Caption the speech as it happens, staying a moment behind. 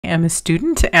am a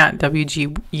student at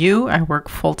WGU. I work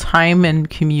full-time and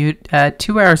commute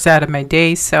 2 hours out of my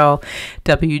day. So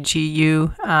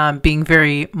WGU, being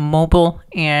very mobile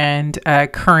and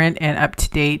current and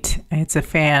up-to-date, it's a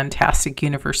fantastic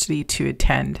university to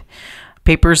attend.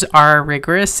 Papers are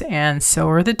rigorous and so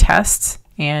are the tests.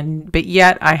 But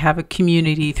yet I have a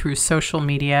community through social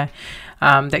media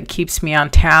that keeps me on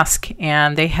task,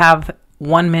 and they have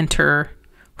one mentor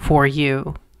for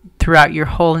you throughout your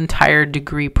whole entire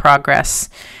degree progress,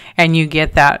 and you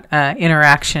get that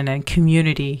interaction and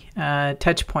community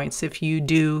touch points. If you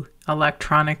do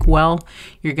electronic well,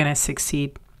 you're going to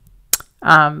succeed.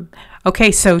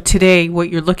 Okay, so today what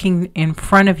you're looking in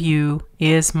front of you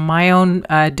is my own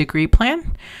degree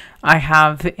plan.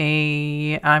 I'm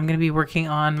going to be working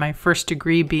on my first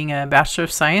degree being a Bachelor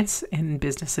of Science in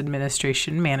Business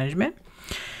Administration Management.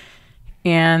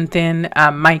 And then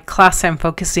my class I'm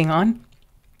focusing on,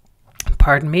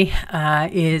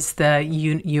 is the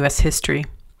U.S. History.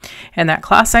 And that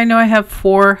class, I know I have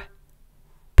four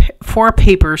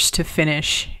papers to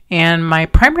finish. And my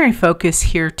primary focus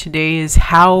here today is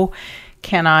how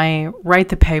can I write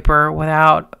the paper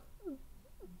without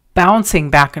bouncing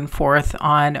back and forth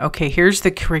on, okay, here's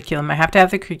the curriculum. I have to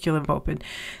have the curriculum open,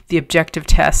 the objective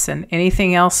tests, and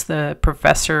anything else the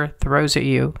professor throws at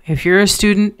you. If you're a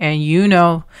student and you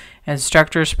know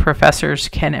instructors, professors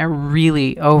can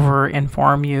really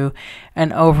over-inform you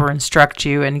and over-instruct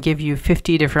you and give you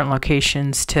 50 different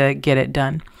locations to get it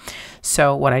done.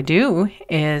 So what I do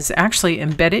is actually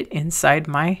embed it inside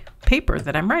my paper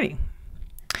that I'm writing.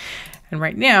 And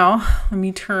right now, let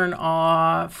me turn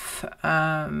off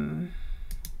the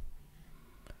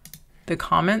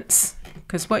comments,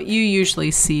 because what you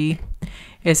usually see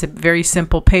is a very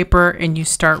simple paper and you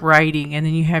start writing and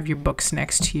then you have your books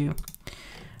next to you.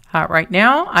 Right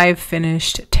now, I've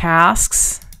finished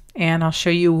tasks, and I'll show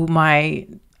you my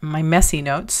messy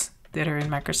notes that are in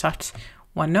Microsoft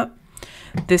OneNote.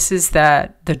 This is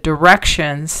the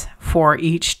directions for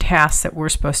each task that we're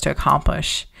supposed to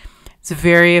accomplish. It's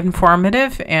very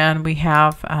informative, and we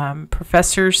have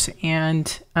professors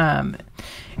and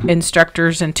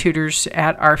instructors and tutors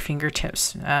at our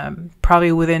fingertips,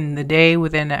 probably within the day,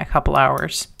 within a couple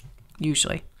hours,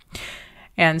 usually.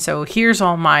 And so here's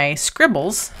all my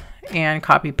scribbles and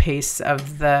copy pastes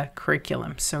of the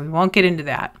curriculum. So we won't get into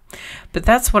that, but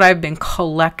that's what I've been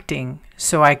collecting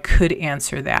so I could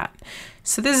answer that.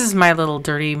 So this is my little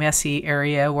dirty, messy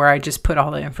area where I just put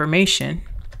all the information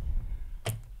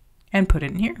and put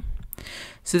it in here.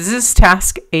 So this is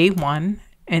task A1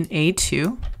 and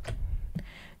A2.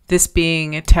 This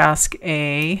being a task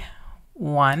A1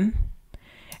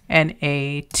 and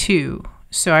A2.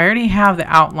 So I already have the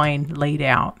outline laid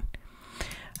out.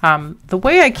 The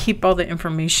way I keep all the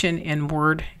information in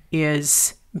Word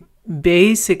is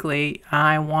basically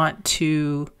I want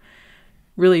to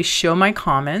really show my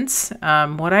comments.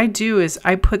 What I do is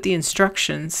I put the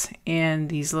instructions in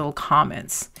these little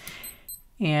comments.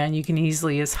 And you can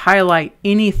easily just highlight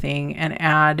anything and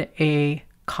add a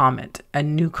comment, a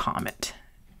new comment.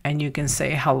 And you can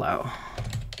say hello.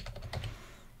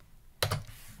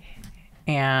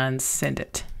 And send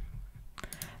it.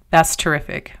 That's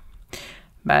terrific.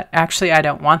 But actually I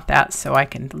don't want that, so I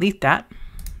can delete that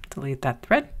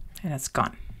thread, and it's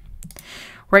gone.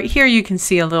 Right here you can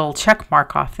see a little check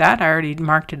mark off that. I already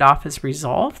marked it off as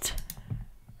resolved.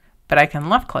 But I can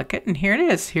left click it, and here it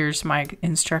is. Here's my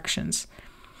instructions.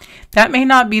 That may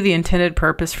not be the intended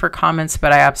purpose for comments,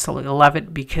 but I absolutely love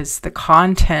it because the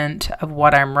content of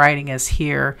what I'm writing is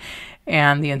here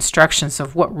and the instructions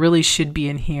of what really should be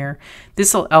in here.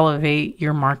 This will elevate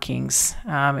your markings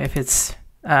if it's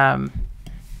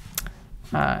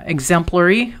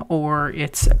exemplary or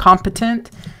it's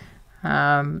competent.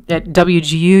 At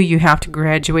WGU, you have to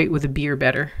graduate with a B or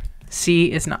better.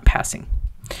 C is not passing.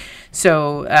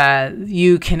 So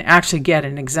you can actually get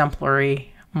an exemplary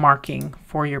marking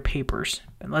for your papers.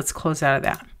 But let's close out of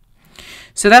that.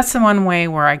 So that's the one way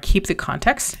where I keep the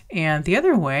context, and the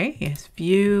other way is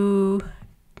view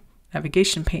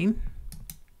navigation pane,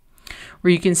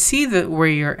 where you can see where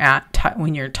you're at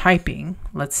when you're typing.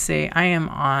 Let's say I am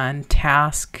on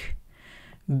task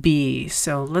B.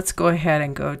 So let's go ahead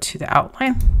and go to the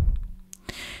outline.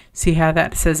 See how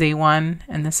that says A1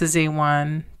 and this is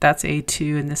A1, that's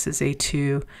A2 and this is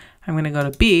A2. I'm going to go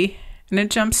to B and it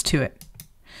jumps to it.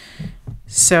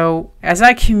 So as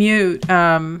I commute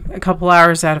a couple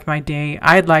hours out of my day,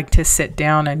 I'd like to sit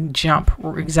down and jump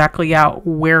exactly out.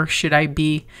 Where should I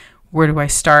be? Where do I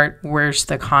start? Where's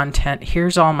the content?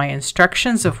 Here's all my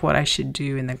instructions of what I should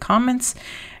do in the comments.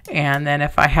 And then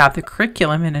if I have the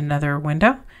curriculum in another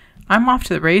window, I'm off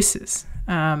to the races.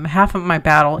 half of my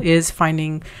battle is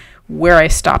finding where I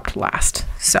stopped last.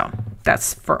 So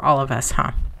that's for all of us,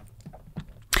 huh?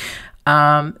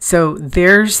 So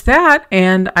there's that.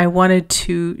 And I wanted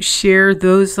to share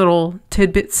those little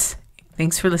tidbits.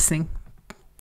 Thanks for listening.